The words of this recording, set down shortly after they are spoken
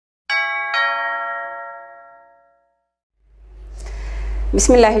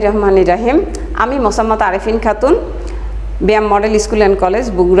বিসমিল্লাহির রহমানির রহিম। আমি Mosammat Arefin Khatun, BM model school and college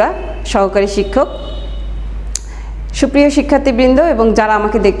Bogura সহকারী শিক্ষক। সুপ্রিয় শিক্ষার্থীবৃন্দ এবং যারা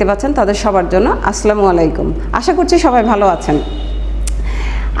আমাকে দেখতে পাচ্ছেন তাদের সবার জন্য আসসালামু আলাইকুম। আশা করছি সবাই ভালো আছেন।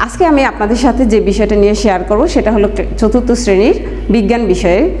 আজকে আমি আপনাদের সাথে যে বিষয়টা নিয়ে শেয়ার করব সেটা হলো চতুর্থ শ্রেণীর বিজ্ঞান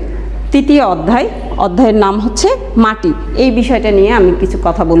বিষয়ের তৃতীয় অধ্যায়ের নাম হচ্ছে মাটি। এই বিষয়টা নিয়ে আমি কিছু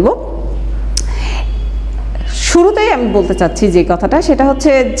কথা বলবো। শুরুতেই আমি বলতে চাচ্ছি যে কথাটা, সেটা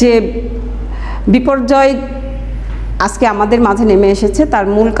হচ্ছে যে বিপর্যয় আজকে আমাদের মাঝে নেমে এসেছে, তার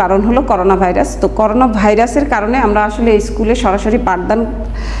মূল কারণ হলো করোনা ভাইরাস। তো করোনা ভাইরাসের কারণে আমরা আসলে এই স্কুলে সরাসরি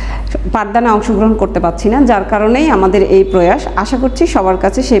পাঠদানে অংশগ্রহণ করতে পারছি না, যার কারণেই আমাদের এই প্রয়াস। আশা করছি সবার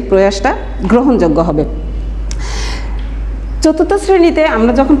কাছে সেই প্রয়াসটা গ্রহণযোগ্য হবে। চতুর্থ শ্রেণীতে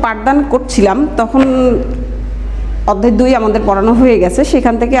আমরা যখন পাঠদান করছিলাম তখন অধ্যায় 2 আমাদের পড়ানো হয়ে গেছে,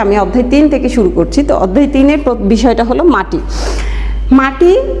 সেখান থেকে আমি অধ্যায় 3 থেকে শুরু করছি। তো অধ্যায় 3-এর বিষয়টা হলো মাটি।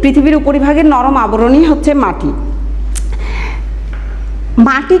 মাটি পৃথিবীর উপরিভাগের নরম আবরণই হচ্ছে মাটি।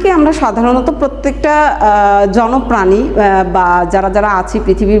 মাটিকে আমরা সাধারণত প্রত্যেকটা জনপ্রাণী বা যারা আছি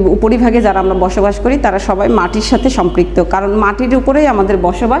পৃথিবীর উপরিভাগে যারা আমরা বসবাস করি তারা সবাই মাটির সাথে সম্পৃক্ত, কারণ মাটির উপরেই আমাদের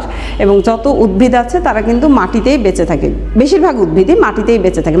বসবাস এবং যত উদ্ভিদ আছে তারা কিন্তু মাটিতেই বেঁচে থাকে। বেশিরভাগ উদ্ভিদই মাটিতেই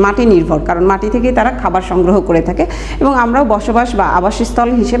বেঁচে থাকে, মাটি নির্ভর, কারণ মাটি থেকেই তারা খাবার সংগ্রহ করে থাকে এবং আমরাও বসবাস বা আবাসস্থল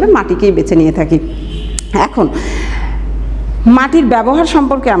হিসেবে মাটিকেই বেছে নিয়ে থাকি। এখন মাটির ব্যবহার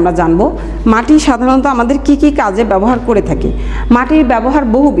সম্পর্কে আমরা জানব। মাটি সাধারণত আমাদের কি কি কাজে ব্যবহার করে থাকি। মাটির ব্যবহার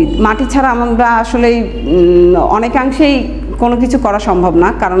বহুবিধ। মাটি ছাড়া আমরা আসলে অনেকাংশেই কোনো কিছু করা সম্ভব না,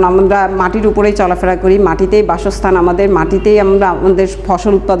 কারণ আমরা মাটির উপরেই চলাফেরা করি, মাটিতেই বাসস্থান আমাদের, মাটিতেই আমরা আমাদের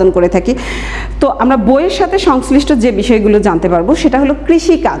ফসল উৎপাদন করে থাকি। তো আমরা বইয়ের সাথে সংশ্লিষ্ট যে বিষয়গুলো জানতে পারবো সেটা হলো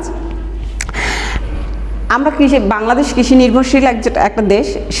কৃষিকাজ। আমরা বাংলাদেশ কৃষি নির্ভরশীল একটা দেশ।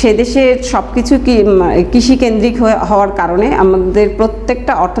 সে দেশে সব কিছু কৃষি কেন্দ্রিক হওয়ার কারণে আমাদের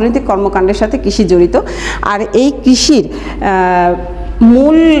প্রত্যেকটা অর্থনৈতিক কর্মকাণ্ডের সাথে কৃষি জড়িত। আর এই কৃষির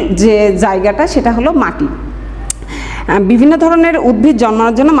মূল যে জায়গাটা সেটা হলো মাটি। বিভিন্ন ধরনের উদ্ভিদ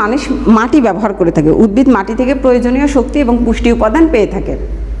জন্মানোর জন্য মানুষ মাটি ব্যবহার করে থাকে। উদ্ভিদ মাটি থেকে প্রয়োজনীয় শক্তি এবং পুষ্টি উপাদান পেয়ে থাকে।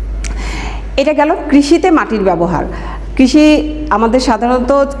 এটা গেল কৃষিতে মাটির ব্যবহার। কৃষি আমাদের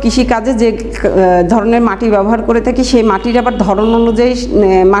সাধারণত কৃষিকাজে যে ধরনের মাটি ব্যবহার করে থাকি সেই মাটির আবার ধরন অনুযায়ী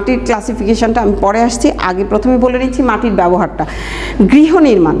মাটির ক্লাসিফিকেশনটা আমি পরে আসছি। আগে প্রথমে বলে নিচ্ছি মাটির ব্যবহারটা। গৃহ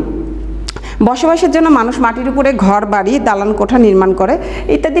নির্মাণ, বসবাসের জন্য মানুষ মাটির উপরে ঘর বাড়ি দালান কোঠা নির্মাণ করে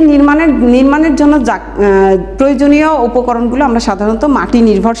ইত্যাদি। নির্মাণের জন্য যা প্রয়োজনীয় উপকরণগুলো আমরা সাধারণত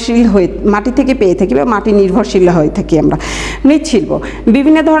মাটি থেকে পেয়ে থাকি বা মাটি নির্ভরশীল হয়ে থাকি আমরা। মৃৎশিল্প,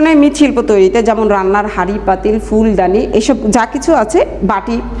 বিভিন্ন ধরনের মৃৎশিল্প তৈরিতে, যেমন রান্নার হাঁড়ি পাতিল ফুলদানি এসব যা কিছু আছে,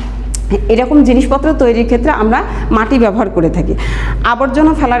 বাটি, এরকম জিনিসপত্র তৈরির ক্ষেত্রে আমরা মাটি ব্যবহার করে থাকি।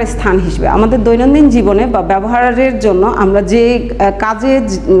 আবর্জনা ফেলার স্থান হিসেবে আমাদের দৈনন্দিন জীবনে বা ব্যবহারের জন্য আমরা যে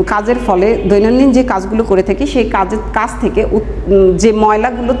কাজের ফলে দৈনন্দিন যে কাজগুলো করে থাকি সেই কাজ থেকে যে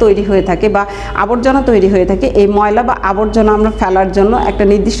ময়লাগুলো তৈরি হয়ে থাকে বা আবর্জনা তৈরি হয়ে থাকে, এই ময়লা বা আবর্জনা আমরা ফেলার জন্য একটা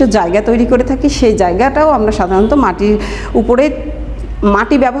নির্দিষ্ট জায়গা তৈরি করে থাকি। সেই জায়গাটাও আমরা সাধারণত মাটির উপরে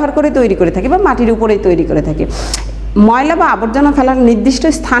মাটি ব্যবহার করে তৈরি করে থাকি বা মাটির উপরেই তৈরি করে থাকি। ময়লা বা আবর্জনা ফেলার নির্দিষ্ট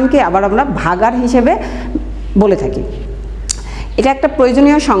স্থানকে আবার আমরা ভাগার হিসেবে বলে থাকি। এটা একটা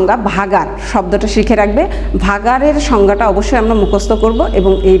প্রয়োজনীয় সংজ্ঞা, ভাগার শব্দটা শিখে রাখবে। ভাগারের সংজ্ঞাটা অবশ্যই আমরা মুখস্থ করব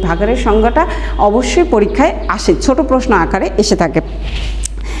এবং এই ভাগারের সংজ্ঞাটা অবশ্যই পরীক্ষায় আসে, ছোট প্রশ্ন আকারে এসে থাকে।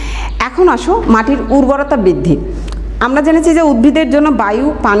 এখন আসো মাটির উর্বরতা বৃদ্ধি। আমরা জেনেছি যে উদ্ভিদের জন্য বায়ু,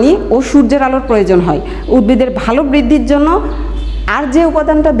 পানি ও সূর্যের আলোর প্রয়োজন হয়। উদ্ভিদের ভালো বৃদ্ধির জন্য আর যে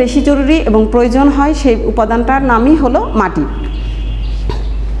উপাদানটা বেশি জরুরি এবং প্রয়োজন হয় সেই উপাদানটার নামই হলো মাটি।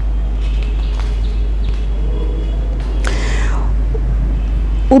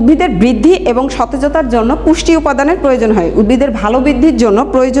 উদ্ভিদের বৃদ্ধি এবং সতেজতার জন্য পুষ্টি উপাদানের প্রয়োজন হয়। উদ্ভিদের ভালো বৃদ্ধির জন্য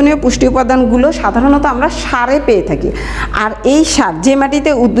প্রয়োজনীয় পুষ্টি উপাদানগুলো সাধারণত আমরা সারে পেয়ে থাকি। আর এই সার, যে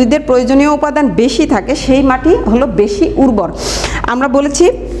মাটিতে উদ্ভিদের প্রয়োজনীয় উপাদান বেশি থাকে সেই মাটি হলো বেশি উর্বর। আমরা বলেছি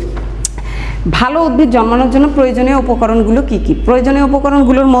ভালো উদ্ভিদ জন্মানোর জন্য প্রয়োজনীয় উপকরণগুলো কি কি। প্রয়োজনীয়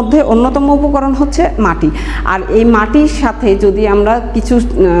উপকরণগুলোর মধ্যে অন্যতম উপকরণ হচ্ছে মাটি। আর এই মাটির সাথে যদি আমরা কিছু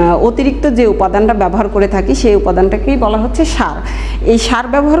অতিরিক্ত যে উপাদানটা ব্যবহার করে থাকি সেই উপাদানটাকেই বলা হচ্ছে সার। এই সার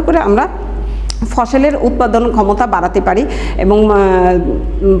ব্যবহার করে আমরা ফসলের উৎপাদন ক্ষমতা বাড়াতে পারি এবং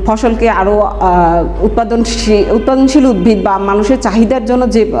ফসলকে আরও উৎপাদনশীল উদ্ভিদ বা মানুষের চাহিদার জন্য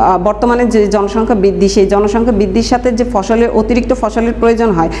যে বর্তমানে যে জনসংখ্যা বৃদ্ধি, সেই জনসংখ্যা বৃদ্ধির সাথে যে অতিরিক্ত ফসলের প্রয়োজন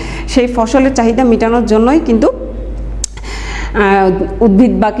হয় সেই ফসলের চাহিদা মেটানোর জন্যই কিন্তু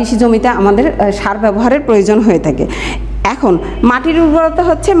উদ্ভিদ বা কৃষি জমিতে আমাদের সার ব্যবহারের প্রয়োজন হয়ে থাকে। এখন মাটির উর্বরতা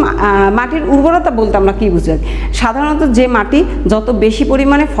হচ্ছে মাটির উর্বরতা বলতে আমরা কী বুঝি? সাধারণত যে মাটি যত বেশি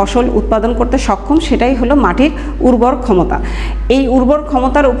পরিমাণে ফসল উৎপাদন করতে সক্ষম সেটাই হলো মাটির উর্বর ক্ষমতা। এই উর্বর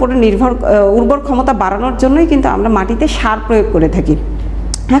ক্ষমতার উপরে উর্বর ক্ষমতা বাড়ানোর জন্যই কিন্তু আমরা মাটিতে সার প্রয়োগ করে থাকি।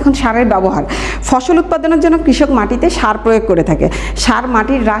 এখন সারের ব্যবহার, ফসল উৎপাদনের জন্য কৃষক মাটিতে সার প্রয়োগ করে থাকে। সার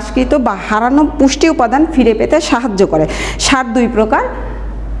মাটির হ্রাসকৃত বা হারানো পুষ্টি উপাদান ফিরে পেতে সাহায্য করে। সার দুই প্রকার,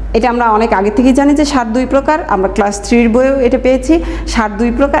 এটা আমরা অনেক আগে থেকেই জানি যে সার দুই প্রকার, আমরা ক্লাস 3 বইয়েও এটা পেয়েছি। সার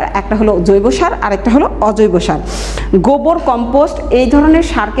দুই প্রকার, একটা হলো জৈব সার আর একটা হলো অজৈব সার। গোবর, কম্পোস্ট এই ধরনের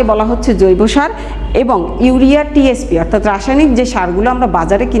সারকে বলা হচ্ছে জৈব সার, এবং ইউরিয়া, টিএসপি অর্থাৎ রাসায়নিক যে সারগুলো আমরা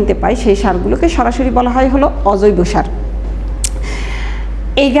বাজারে কিনতে পাই সেই সারগুলোকে সরাসরি বলা হয় হলো অজৈব সার।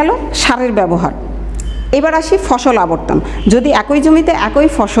 এই গেল সারের ব্যবহার। এবার আসি ফসল আবর্তন। যদি একই জমিতে একই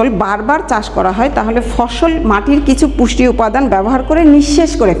ফসল বারবার চাষ করা হয় তাহলে ফসল মাটির কিছু পুষ্টি উপাদান ব্যবহার করে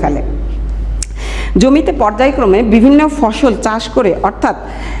নিঃশেষ করে ফেলে। জমিতে পর্যায়ক্রমে বিভিন্ন ফসল চাষ করে, অর্থাৎ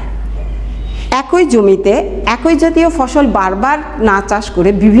একই জমিতে একই জাতীয় ফসল বারবার না চাষ করে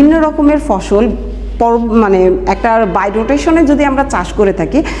বিভিন্ন রকমের ফসল মানে একটা বাই রোটেশনে যদি আমরা চাষ করে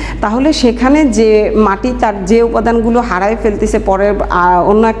থাকি তাহলে সেখানে যে মাটি তার যে উপাদানগুলো হারায় ফেলতেছে, পরে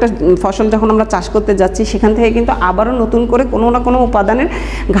অন্য একটা ফসল যখন আমরা চাষ করতে যাচ্ছি সেখান থেকে কিন্তু আবারও নতুন করে কোনো না কোনো উপাদানের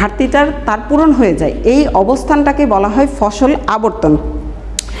ঘাটতিটার তার পূরণ হয়ে যায়। এই অবস্থানটাকে বলা হয় ফসল আবর্তন।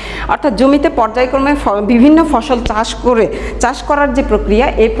 অর্থাৎ জমিতে পর্যায়ক্রমে বিভিন্ন ফসল চাষ করার যে প্রক্রিয়া,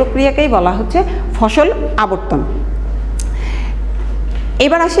 এই প্রক্রিয়াকেই বলা হচ্ছে ফসল আবর্তন।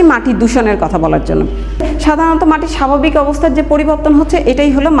 এবার আসি মাটি দূষণের কথা বলার জন্য। সাধারণত মাটির স্বাভাবিক অবস্থার যে পরিবর্তন হচ্ছে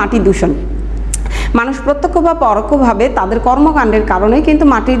এটাই হলো মাটি দূষণ। মানুষ প্রত্যক্ষ বা পরোক্ষভাবে তাদের কর্মকাণ্ডের কারণে কিন্তু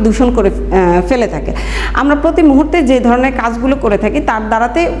মাটির দূষণ করে ফেলে থাকে। আমরা প্রতি মুহূর্তে যে ধরনের কাজগুলো করে থাকি তার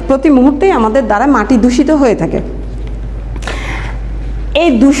দ্বারাতে প্রতি মুহূর্তেই আমাদের দ্বারা মাটি দূষিত হয়ে থাকে। এই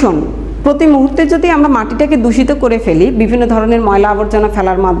দূষণ প্রতি মুহূর্তে যদি আমরা মাটিটাকে দূষিত করে ফেলি বিভিন্ন ধরনের ময়লা আবর্জনা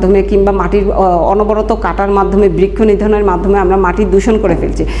ফেলার মাধ্যমে কিংবা মাটির অনবরত কাটার মাধ্যমে, বৃক্ষ নিধনের মাধ্যমে আমরা মাটির দূষণ করে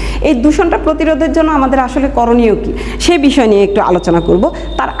ফেলছি। এই দূষণটা প্রতিরোধের জন্য আমাদের আসলে করণীয় কী সেই বিষয় নিয়ে একটু আলোচনা করব।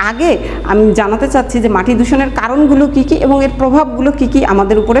 তার আগে আমি জানাতে চাচ্ছি যে মাটি দূষণের কারণগুলো কী কী এবং এর প্রভাবগুলো কী কী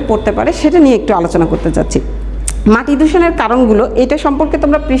আমাদের উপরে পড়তে পারে সেটা নিয়ে একটু আলোচনা করতে চাচ্ছি। মাটি দূষণের কারণগুলো, এটা সম্পর্কে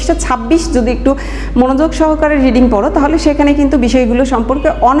তোমরা পৃষ্ঠা 26 যদি একটু মনোযোগ সহকারে রিডিং পড়ো তাহলে সেখানে কিন্তু বিষয়গুলো সম্পর্কে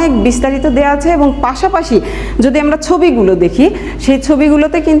অনেক বিস্তারিত দেওয়া আছে, এবং পাশাপাশি যদি আমরা ছবিগুলো দেখি সেই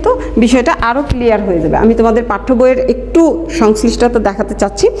ছবিগুলোতে কিন্তু বিষয়টা আরও ক্লিয়ার হয়ে যাবে। আমি তোমাদের পাঠ্য বইয়ের একটু সংশ্লিষ্টতা দেখাতে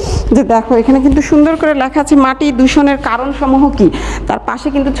চাচ্ছি যে দেখো এখানে কিন্তু সুন্দর করে লেখা আছে মাটি দূষণের কারণসমূহ কী, তার পাশে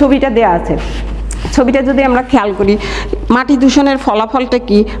কিন্তু ছবিটা দেওয়া আছে। ছবিটা যদি আমরা খেয়াল করি, মাটি দূষণের ফলাফলটা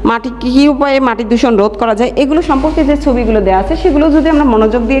কি, কী উপায়ে মাটি দূষণ রোধ করা যায়, এগুলো সম্পর্কে যে ছবিগুলো দেওয়া আছে সেগুলো যদি আমরা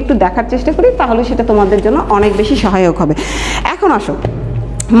মনোযোগ দিয়ে একটু দেখার চেষ্টা করি তাহলে সেটা তোমাদের জন্য অনেক বেশি সহায়ক হবে। এখন আসো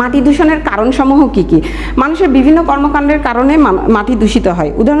মাটি দূষণের কারণসমূহ কী কী। মানুষের বিভিন্ন কর্মকাণ্ডের কারণে মাটি দূষিত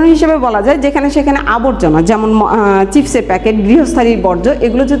হয়। উদাহরণ হিসেবে বলা যায় যেখানে সেখানে আবর্জনা, যেমন চিপসের প্যাকেট, গৃহস্থালির বর্জ্য,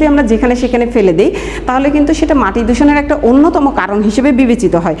 এগুলো যদি আমরা যেখানে সেখানে ফেলে দিই তাহলে কিন্তু সেটা মাটি দূষণের একটা অন্যতম কারণ হিসেবে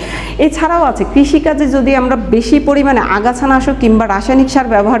বিবেচিত হয়। এছাড়াও আছে কৃষিকাজে যদি আমরা বেশি পরিমাণে আগাছানাশক কিংবা রাসায়নিক সার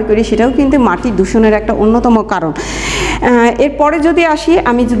ব্যবহার করি সেটাও কিন্তু মাটি দূষণের একটা অন্যতম কারণ। এরপরে যদি আসি,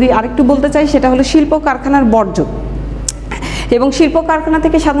 আমি যদি আরেকটু বলতে চাই সেটা হলো শিল্প কারখানার বর্জ্য, এবং শিল্প কারখানা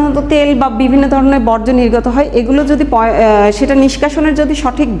থেকে সাধারণত তেল বা বিভিন্ন ধরনের বর্জ্য নির্গত হয়। এগুলো যদি সেটা নিষ্কাশনের যদি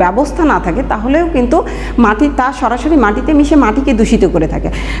সঠিক ব্যবস্থা না থাকে তাহলেও কিন্তু তা সরাসরি মাটিতে মিশে মাটিকে দূষিত করে থাকে।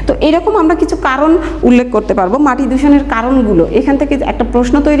 তো এরকম আমরা কিছু কারণ উল্লেখ করতে পারবো। মাটি দূষণের কারণগুলো, এখান থেকে একটা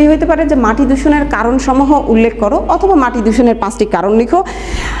প্রশ্ন তৈরি হতে পারে যে মাটি দূষণের কারণসমূহ উল্লেখ করো, অথবা মাটি দূষণের 5টি কারণ লিখো।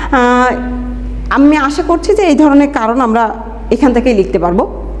 আমি আশা করছি যে এই ধরনের কারণ আমরা এখান থেকেই লিখতে পারবো।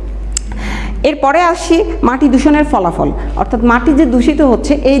 এরপরে আসি মাটি দূষণের ফলাফল, অর্থাৎ মাটি যে দূষিত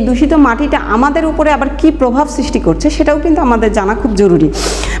হচ্ছে এই দূষিত মাটিটা আমাদের উপরে আবার কি প্রভাব সৃষ্টি করছে সেটাও কিন্তু আমাদের জানা খুব জরুরি।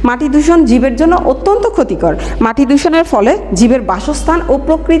 মাটি দূষণ জীবের জন্য অত্যন্ত ক্ষতিকর। মাটি দূষণের ফলে জীবের বাসস্থান ও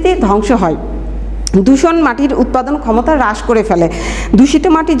প্রকৃতি ধ্বংস হয়। দূষণ মাটির উৎপাদন ক্ষমতা হ্রাস করে ফেলে। দূষিত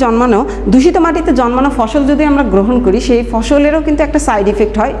মাটিতে জন্মানো ফসল যদি আমরা গ্রহণ করি সেই ফসলেরও কিন্তু একটা সাইড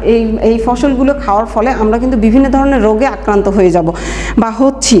ইফেক্ট হয়। এই ফসলগুলো খাওয়ার ফলে আমরা কিন্তু বিভিন্ন ধরনের রোগে আক্রান্ত হয়ে যাব বা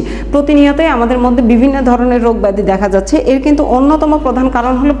হচ্ছি। প্রতিনিয়তই আমাদের মধ্যে বিভিন্ন ধরনের রোগ ব্যাধি দেখা যাচ্ছে। এর কিন্তু অন্যতম প্রধান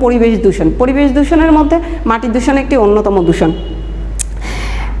কারণ হলো পরিবেশ দূষণ। পরিবেশ দূষণের মধ্যে মাটি দূষণ একটি অন্যতম দূষণ।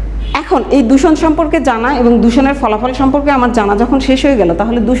 এখন এই দূষণ সম্পর্কে জানা এবং দূষণের ফলাফল সম্পর্কে আমার জানা যখন শেষ হয়ে গেল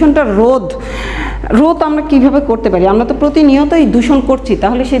তাহলে দূষণটা রোধ আমরা কিভাবে করতে পারি। আমরা তো প্রতিনিয়তই দূষণ করছি,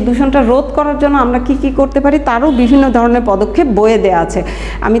 তাহলে সেই দূষণটা রোধ করার জন্য আমরা কি করতে পারি তারও বিভিন্ন ধরনের পদক্ষেপ বইয়ে দেওয়া আছে।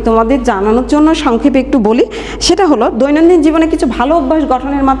 আমি তোমাদের জানানোর জন্য সংক্ষেপে একটু বলি। সেটা হলো দৈনন্দিন জীবনে কিছু ভালো অভ্যাস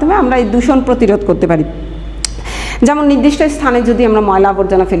গঠনের মাধ্যমে আমরা এই দূষণ প্রতিরোধ করতে পারি। যেমন নির্দিষ্ট স্থানে যদি আমরা ময়লা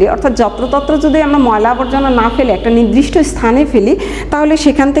আবর্জনা ফেলি, অর্থাৎ যত্রতত্র যদি আমরা ময়লা আবর্জনা না ফেলে একটা নির্দিষ্ট স্থানে ফেলি, তাহলে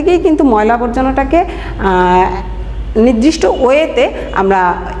সেখান থেকেই কিন্তু ময়লা আবর্জনাটাকে নির্দিষ্ট ওয়েতে আমরা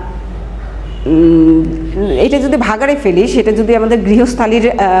এটা যদি ভাগাড়ে ফেলি, সেটা যদি আমাদের গৃহস্থালির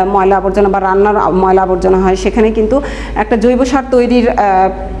ময়লা আবর্জনা বা রান্নার ময়লা আবর্জনা হয়, সেখানে কিন্তু একটা জৈব সার তৈরির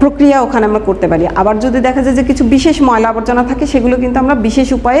প্রক্রিয়া ওখানে আমরা করতে পারি। আবার যদি দেখা যায় যে কিছু বিশেষ ময়লা আবর্জনা থাকে, সেগুলো কিন্তু আমরা বিশেষ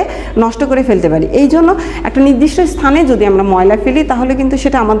উপায়ে নষ্ট করে ফেলতে পারি। এই জন্য একটা নির্দিষ্ট স্থানে যদি আমরা ময়লা ফেলি, তাহলে কিন্তু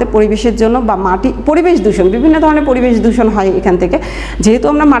সেটা আমাদের পরিবেশের জন্য বা মাটি পরিবেশ দূষণ, বিভিন্ন ধরনের পরিবেশ দূষণ হয় এখান থেকে। যেহেতু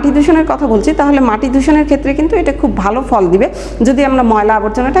আমরা মাটি দূষণের কথা বলছি, তাহলে মাটি দূষণের ক্ষেত্রে কিন্তু এটা খুব ভালো ফল দিবে যদি আমরা ময়লা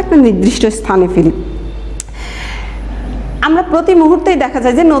আবর্জনাটা একটা নির্দিষ্ট স্থানে ফেলি। আমরা প্রতি মুহূর্তেই দেখা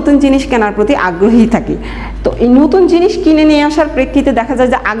যায় যে নতুন জিনিস কেনার প্রতি আগ্রহী থাকি। তো এই নতুন জিনিস কিনে নিয়ে আসার প্রেক্ষিতে দেখা যায়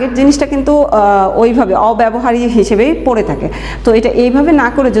যে আগের জিনিসটা কিন্তু ওইভাবে অব্যবহারী হিসেবেই পড়ে থাকে। তো এটা এইভাবে না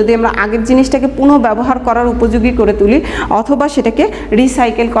করে যদি আমরা আগের জিনিসটাকে পুনঃব্যবহার করার উপযোগী করে তুলি, অথবা সেটাকে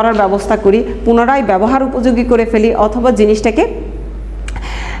রিসাইকেল করার ব্যবস্থা করি, পুনরায় ব্যবহার উপযোগী করে ফেলি, অথবা জিনিসটাকে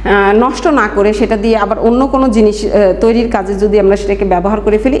নষ্ট না করে সেটা দিয়ে আবার অন্য কোনো জিনিস তৈরির কাজে যদি আমরা সেটাকে ব্যবহার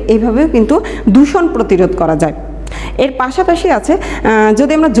করে ফেলি, এইভাবেও কিন্তু দূষণ প্রতিরোধ করা যায়। এর পাশাপাশি আছে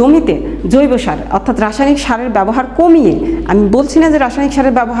যদি আমরা জমিতে জৈব সার অর্থাৎ রাসায়নিক সারের ব্যবহার কমিয়ে, আমি বলছি না যে রাসায়নিক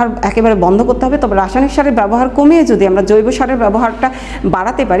সারের ব্যবহার একেবারে বন্ধ করতে হবে, তবে রাসায়নিক সারের ব্যবহার কমিয়ে যদি আমরা জৈব সারের ব্যবহারটা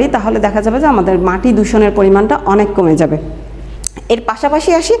বাড়াতে পারি, তাহলে দেখা যাবে যে আমাদের মাটি দূষণের পরিমাণটা অনেক কমে যাবে। এর পাশাপাশি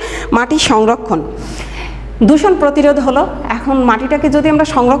আসি মাটি সংরক্ষণ। দূষণ প্রতিরোধ হলো, এখন মাটিটাকে যদি আমরা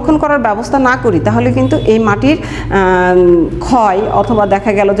সংরক্ষণ করার ব্যবস্থা না করি, তাহলে কিন্তু এই মাটির ক্ষয় অথবা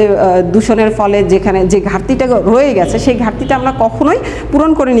দেখা গেল যে দূষণের ফলে যেখানে যে ঘাটতিটা রয়ে গেছে, সেই ঘাটতিটা আমরা কখনোই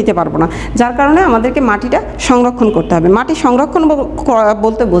পূরণ করে নিতে পারবো না। যার কারণে আমাদেরকে মাটিটা সংরক্ষণ করতে হবে। মাটি সংরক্ষণ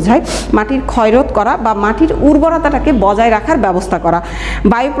বলতে বোঝায় মাটির ক্ষয়রোধ করা বা মাটির উর্বরতাটাকে বজায় রাখার ব্যবস্থা করা।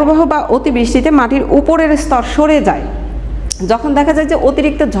 বায়ুপ্রবাহ বা অতিবৃষ্টিতে মাটির উপরের স্তর সরে যায়। যখন দেখা যায় যে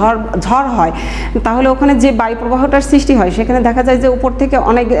অতিরিক্ত ঝড় হয়, তাহলে ওখানে যে বায়ু প্রবাহটার সৃষ্টি হয়, সেখানে দেখা যায় যে উপর থেকে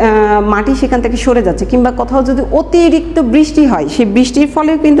অনেক মাটি সেখান থেকে সরে যাচ্ছে, কিংবা কোথাও যদি অতিরিক্ত বৃষ্টি হয়, সেই বৃষ্টির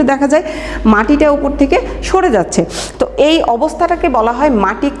ফলেও কিন্তু দেখা যায় মাটিটা উপর থেকে সরে যাচ্ছে। তো এই অবস্থাটাকে বলা হয়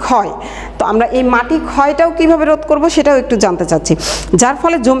মাটি ক্ষয়। তো আমরা এই মাটি ক্ষয়টাও কিভাবে রোধ করব সেটাও একটু জানতে চাচ্ছি। যার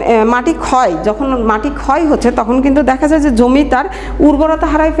ফলে মাটি ক্ষয়, যখন মাটি ক্ষয় হচ্ছে, তখন কিন্তু দেখা যায় যে জমি তার উর্বরতা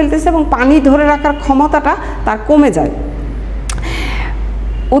হারায় ফেলতেছে এবং পানি ধরে রাখার ক্ষমতাটা তার কমে যায়।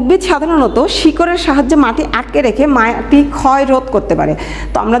 উদ্ভিদ সাধারণত শিকড়ের সাহায্যে মাটি আটকে রেখে মাটি ক্ষয় রোধ করতে পারে।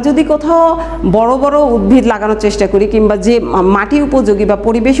 তো আমরা যদি কোথাও বড় বড় উদ্ভিদ লাগানোর চেষ্টা করি, কিংবা যে মাটি উপযোগী বা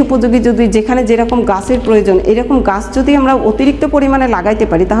পরিবেশ উপযোগী যদি যেখানে যেরকম গাছের প্রয়োজন, এরকম গাছ যদি আমরা অতিরিক্ত পরিমাণে লাগাইতে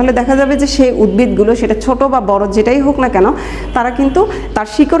পারি, তাহলে দেখা যাবে যে সেই উদ্ভিদগুলো, সেটা ছোট বা বড় যেটাই হোক না কেন, তারা কিন্তু তার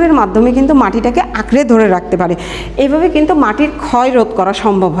শিকড়ের মাধ্যমে কিন্তু মাটিটাকে আঁকড়ে ধরে রাখতে পারে। এভাবে কিন্তু মাটির ক্ষয় রোধ করা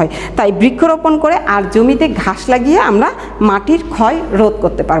সম্ভব হয়। তাই বৃক্ষরোপণ করে আর জমিতে ঘাস লাগিয়ে আমরা মাটির ক্ষয় রোধ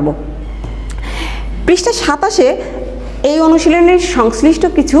করতে পারবো। পৃষ্ঠা 27-এ এই অনুশীলনের সংশ্লিষ্ট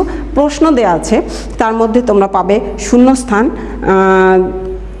কিছু প্রশ্ন দেওয়া আছে। তার মধ্যে তোমরা পাবে শূন্যস্থান,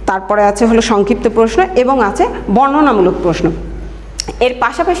 তারপরে আছে হলো সংক্ষিপ্ত প্রশ্ন এবং আছে বর্ণনামূলক প্রশ্ন। এর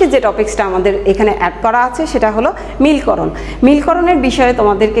পাশাপাশি যে টপিক্সটা আমাদের এখানে অ্যাড করা আছে সেটা হলো মিলকরণ। মিলকরণের বিষয়ে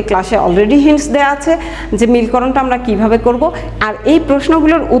তোমাদেরকে ক্লাসে অলরেডি হিন্টস দেওয়া আছে যে মিলকরণটা আমরা কিভাবে করব। আর এই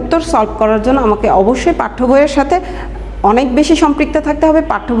প্রশ্নগুলোর উত্তর সলভ করার জন্য আমাকে অবশ্যই পাঠ্য বইয়ের সাথে অনেক বেশি সম্পৃক্ত থাকতে হবে।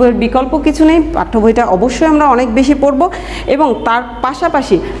 পাঠ্য বইয়ের বিকল্প কিছু নেই, পাঠ্য বইটা অবশ্যই আমরা অনেক বেশি পড়ব এবং তার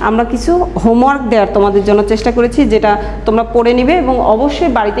পাশাপাশি আমরা কিছু হোমওয়ার্ক দেওয়ার তোমাদের জন্য চেষ্টা করেছি, যেটা তোমরা পড়ে নিবে এবং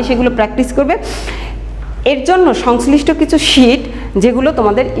অবশ্যই বাড়িতে সেগুলো প্র্যাকটিস করবে। এর জন্য সংশ্লিষ্ট কিছু শিট যেগুলো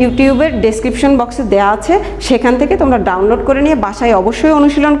তোমাদের ইউটিউবের ডেসক্রিপশন বক্সে দেওয়া আছে, সেখান থেকে তোমরা ডাউনলোড করে নিয়ে বাসায় অবশ্যই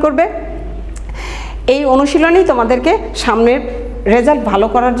অনুশীলন করবে। এই অনুশীলনই তোমাদেরকে সামনের রেজাল্ট ভালো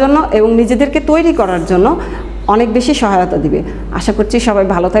করার জন্য এবং নিজেদেরকে তৈরি করার জন্য অনেক বেশি সহায়তা দিবে। আশা করছি সবাই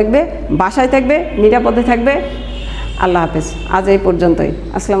ভালো থাকবে, বাসায় থাকবে, নিরাপদে থাকবে। আল্লাহ হাফেজ। আজ এই পর্যন্তই।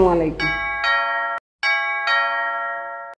 আসসালামু আলাইকুম।